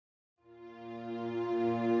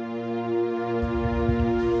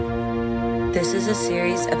This is a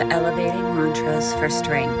series of elevating mantras for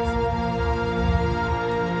strength.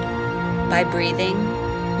 By breathing,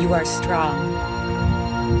 you are strong.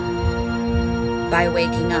 By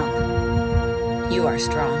waking up, you are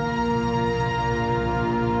strong.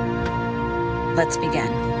 Let's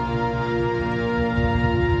begin.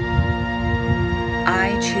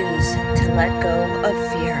 I choose to let go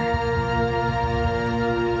of fear.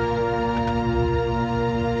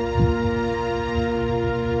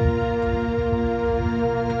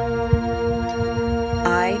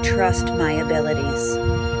 I trust my abilities.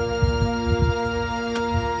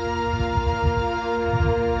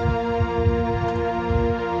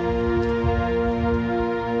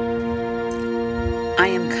 I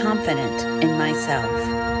am confident in myself.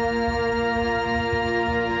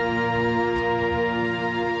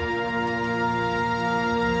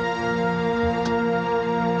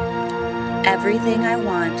 Everything I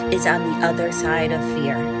want is on the other side of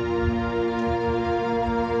fear.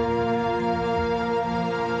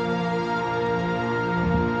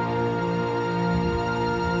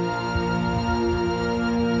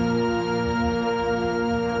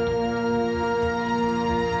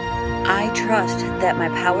 I trust that my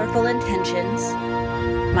powerful intentions,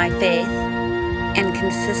 my faith, and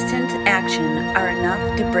consistent action are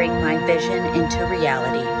enough to bring my vision into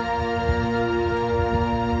reality.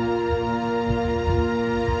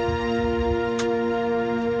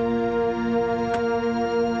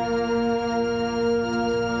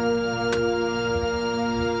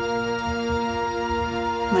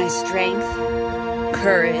 My strength,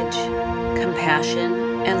 courage, compassion,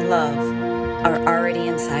 and love are already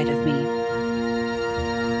inside of me.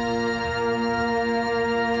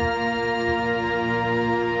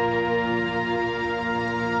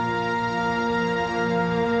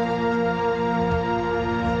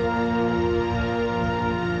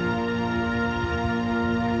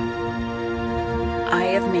 I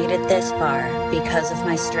have made it this far because of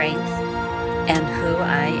my strength and who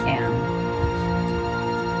I am.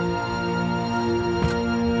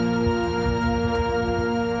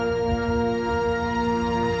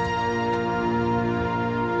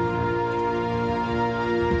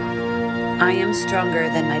 I am stronger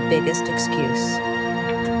than my biggest excuse.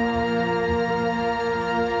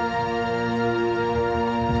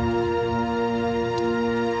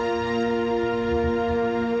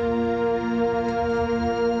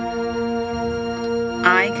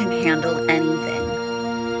 I can handle anything.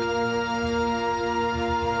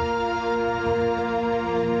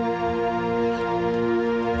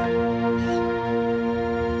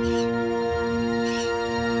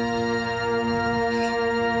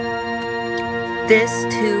 This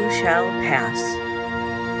too shall pass.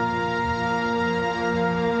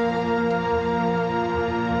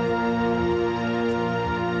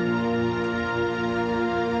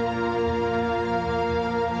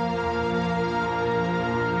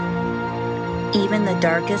 Even the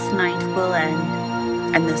darkest night will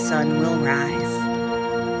end, and the sun will rise.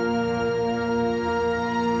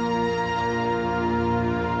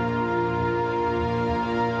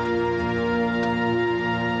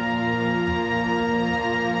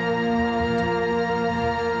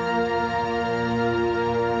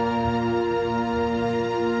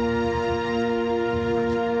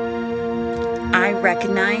 I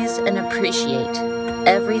recognize and appreciate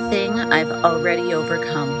everything I've already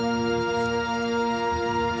overcome.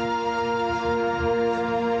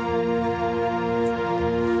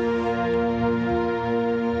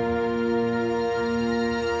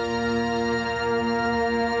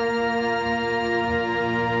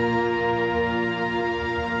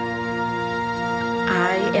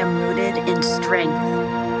 I am rooted in strength.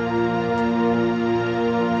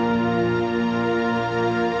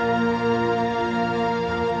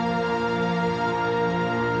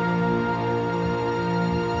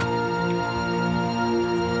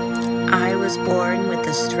 I was born with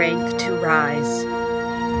the strength to rise.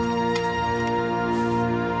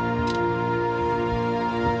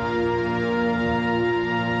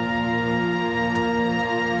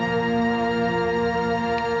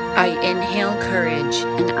 I inhale courage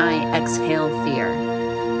and I exhale fear.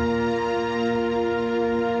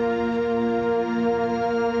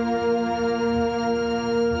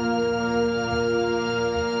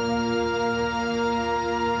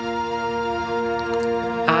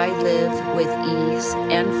 I live with ease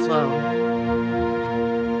and flow.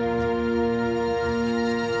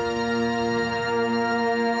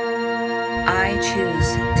 I choose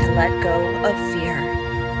to let go of fear.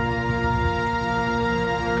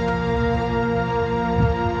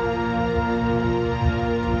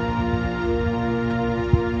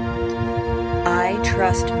 I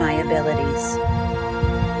trust my abilities.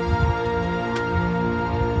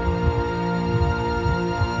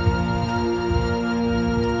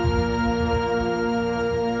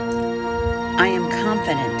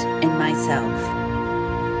 myself.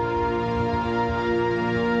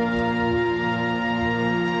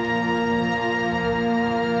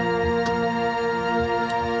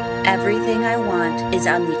 Everything I want is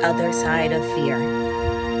on the other side of fear.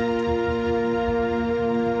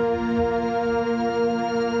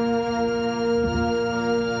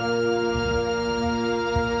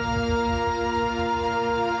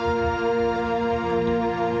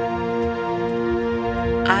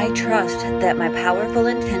 I trust that my powerful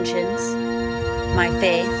intentions, my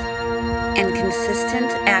faith, and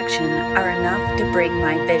consistent action are enough to bring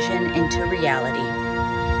my vision into reality.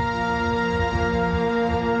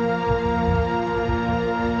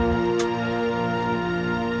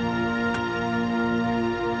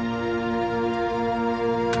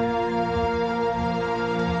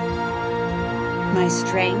 My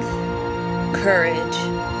strength, courage,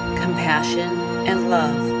 compassion, and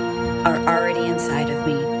love are already inside of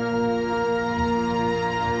me.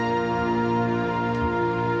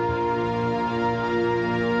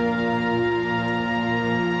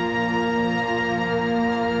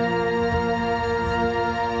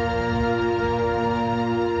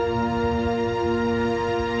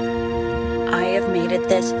 I have made it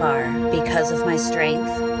this far because of my strength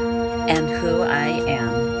and who I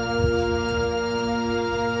am.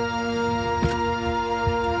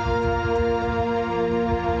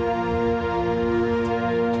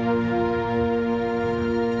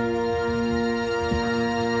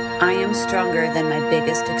 I am stronger than my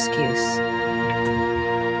biggest excuse.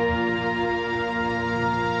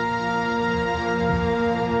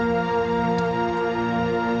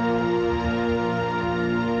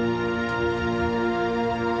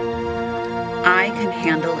 I can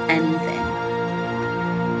handle anything.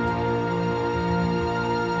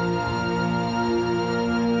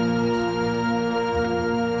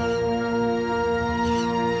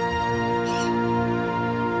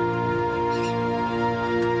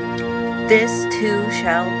 This too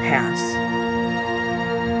shall pass.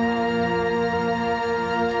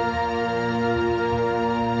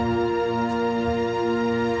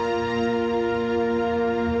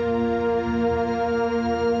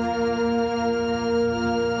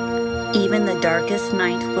 Even the darkest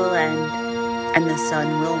night will end, and the sun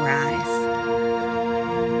will rise.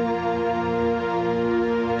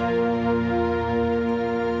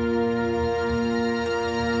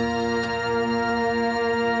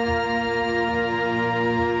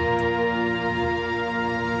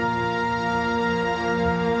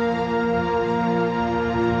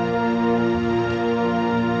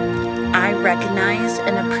 I recognize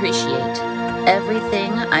and appreciate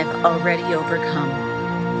everything I've already overcome.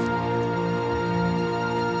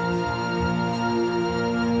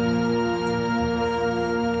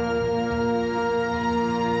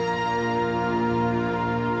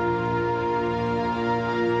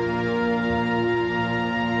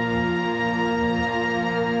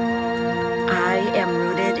 I am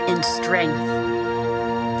rooted in strength.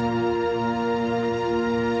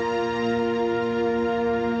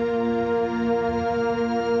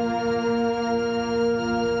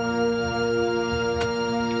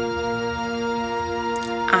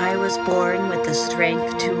 I was born with the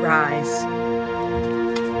strength to rise.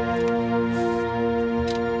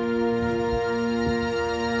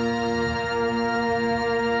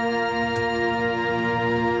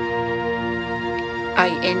 I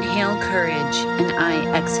inhale courage and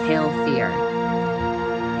I exhale fear.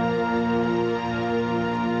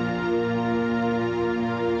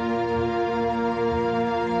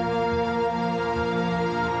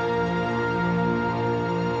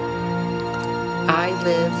 I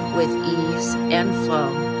live with ease and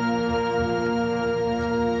flow.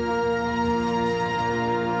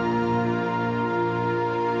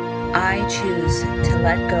 I choose to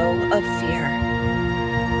let go of fear.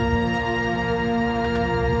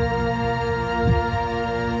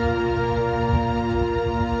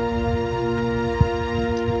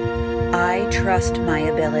 I trust my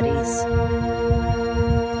abilities.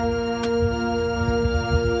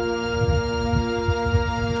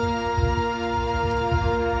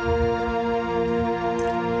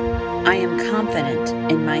 I am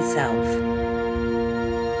confident in myself.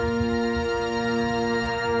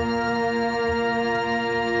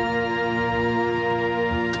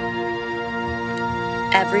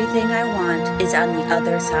 Everything I want is on the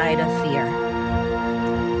other side of fear.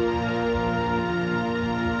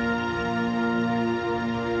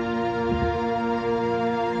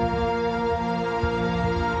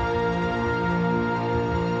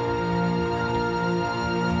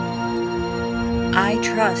 I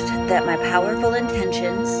trust that my powerful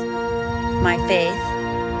intentions, my faith,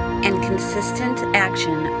 and consistent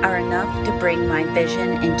action are enough to bring my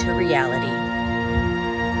vision into reality.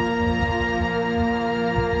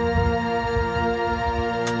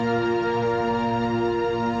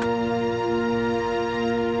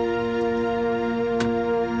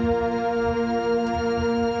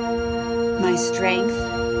 My strength,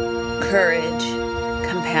 courage,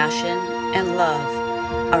 compassion, and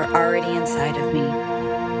love are already inside of me.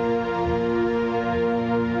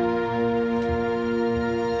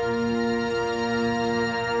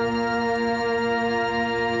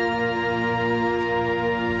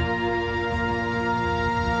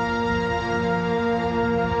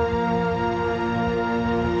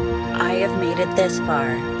 I have made it this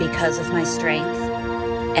far because of my strength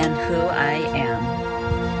and who I am.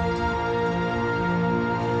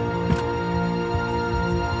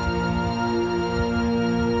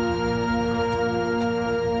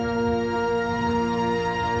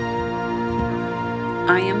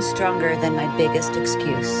 I am stronger than my biggest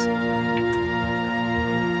excuse.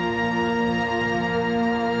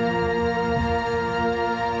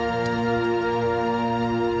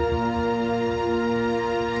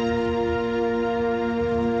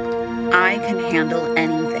 I can handle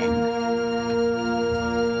anything.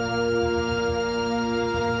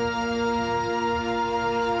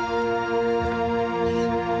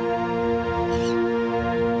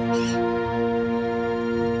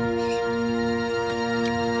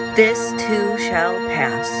 This too shall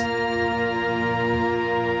pass.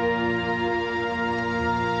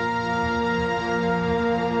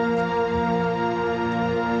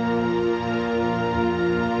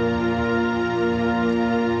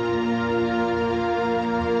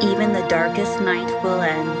 Even the darkest night will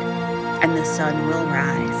end, and the sun will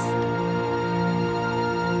rise.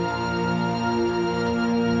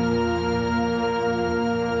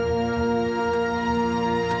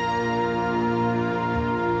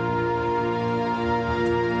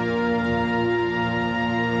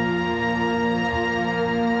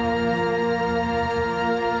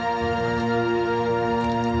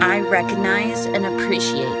 I recognize and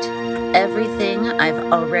appreciate everything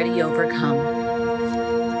I've already overcome.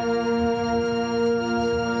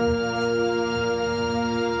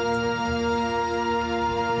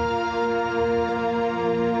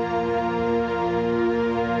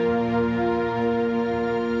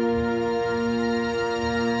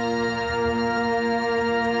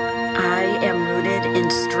 I am rooted in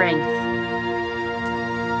strength.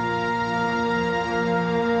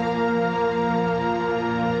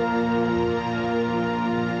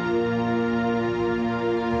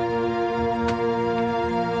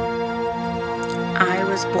 I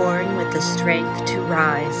was born with the strength to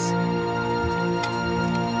rise.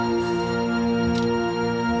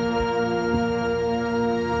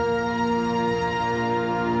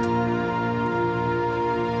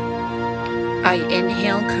 I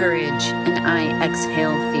inhale courage and I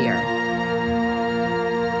exhale fear.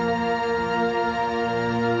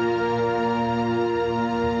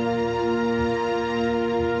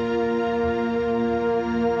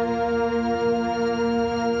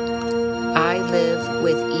 I live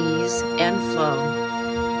with ease and flow.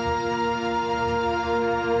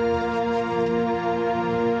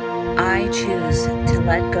 I choose to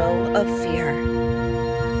let go of fear.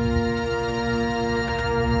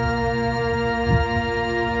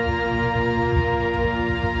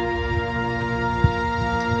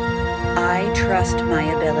 I trust my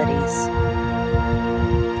abilities.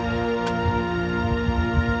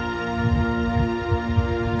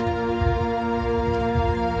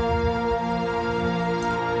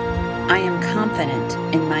 I am confident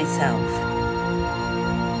in myself.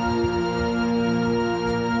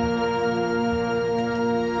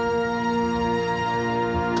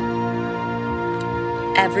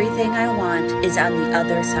 Everything I want is on the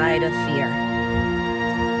other side of fear.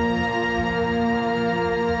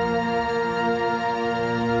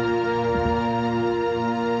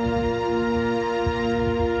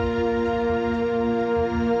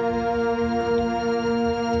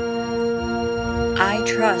 I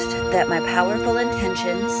trust that my powerful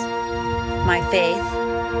intentions, my faith,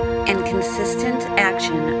 and consistent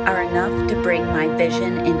action are enough to bring my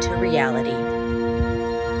vision into reality.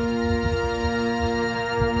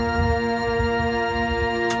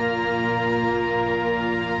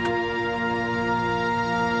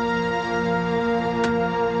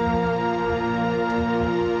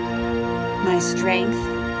 My strength,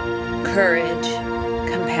 courage,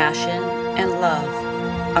 compassion, and love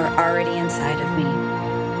are already inside of me.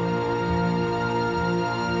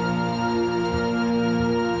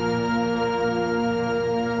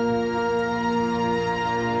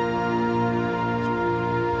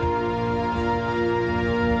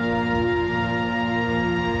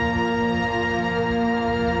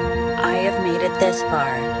 I have made it this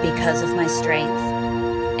far because of my strength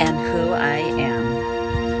and who I am.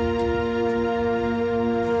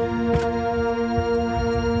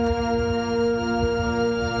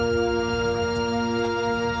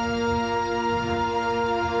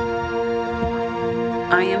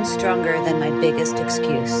 I am stronger than my biggest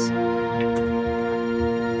excuse.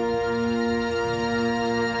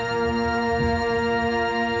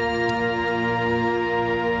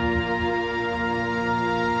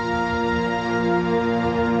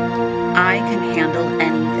 I can handle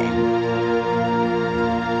anything.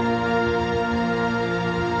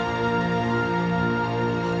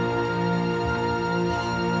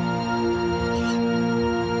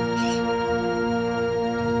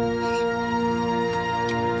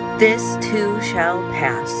 This too shall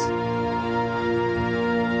pass.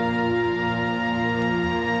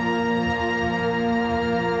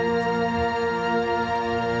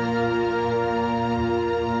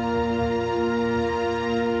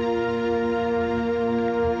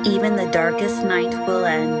 Even the darkest night will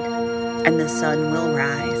end, and the sun will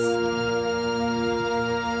rise.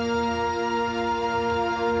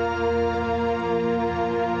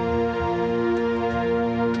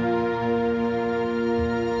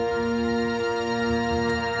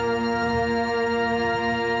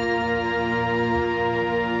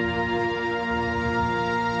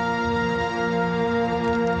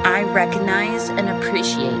 I recognize and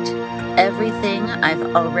appreciate everything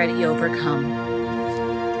I've already overcome.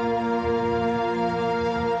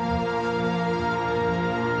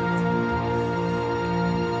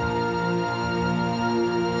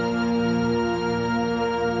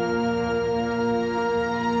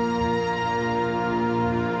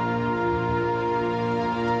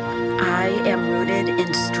 I am rooted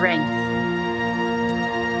in strength.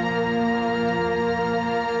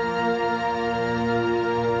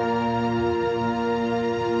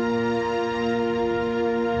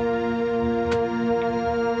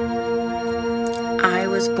 I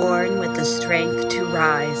was born with the strength to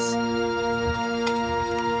rise.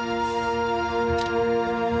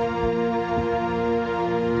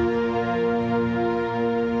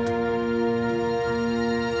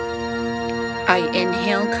 I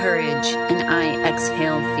inhale courage and I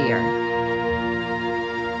exhale fear.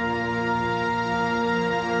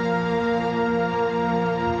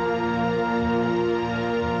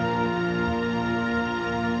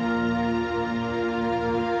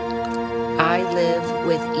 I live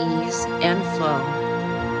with ease and flow.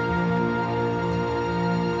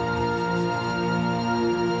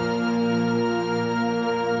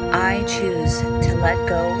 I choose to let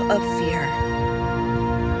go of fear.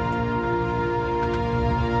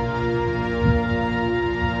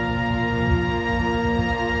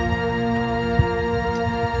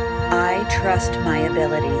 I trust my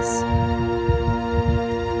abilities.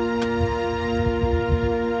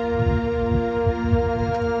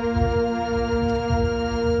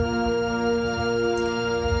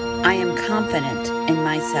 I am confident in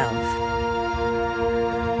myself.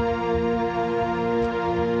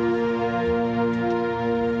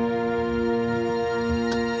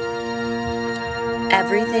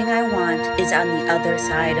 Everything I want is on the other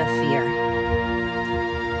side of fear.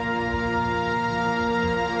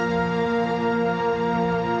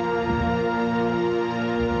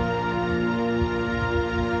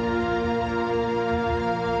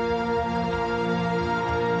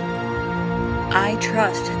 I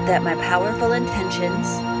trust that my powerful intentions,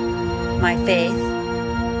 my faith,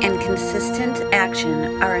 and consistent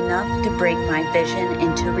action are enough to bring my vision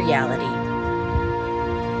into reality.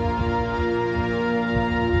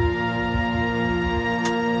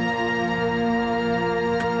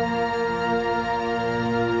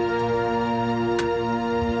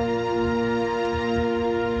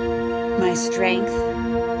 My strength,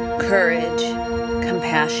 courage,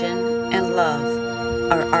 compassion, and love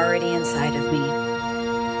are already inside of me.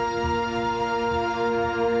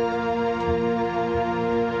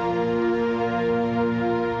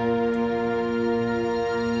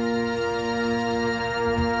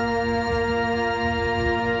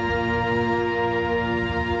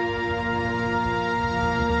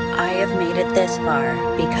 I have made it this far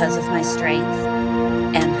because of my strength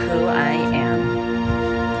and who I am.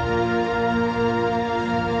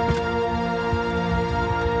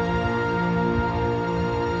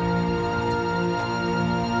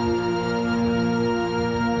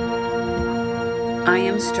 I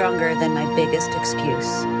am stronger than my biggest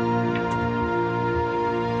excuse.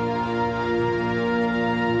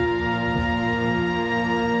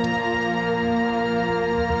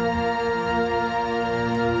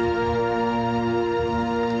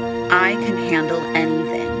 I can handle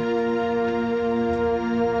anything.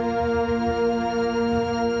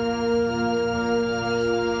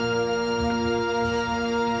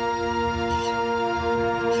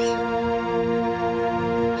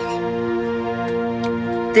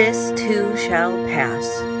 This too shall pass.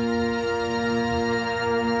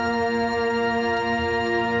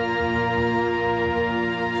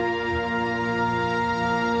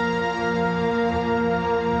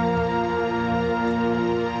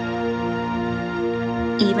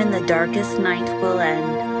 Even the darkest night will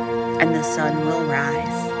end, and the sun will rise.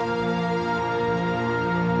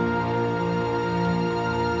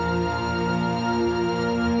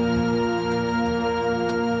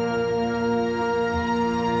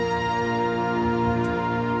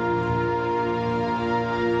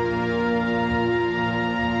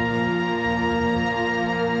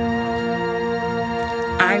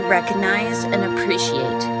 I recognize and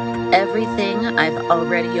appreciate everything I've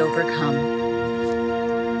already overcome.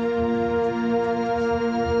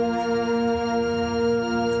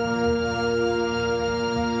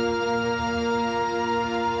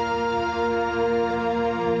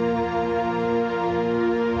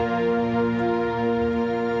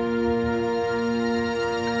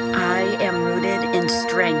 I am rooted in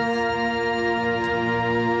strength.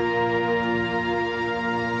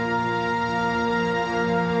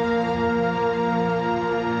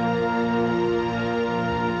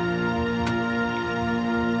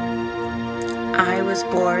 I was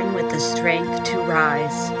born with the strength to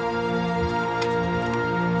rise.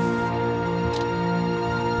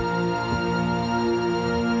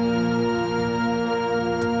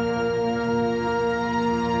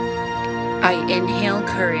 I inhale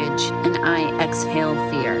courage and I exhale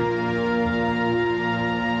fear.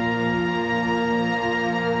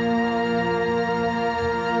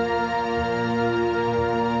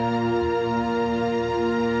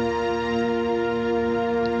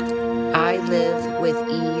 I live with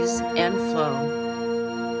ease and flow.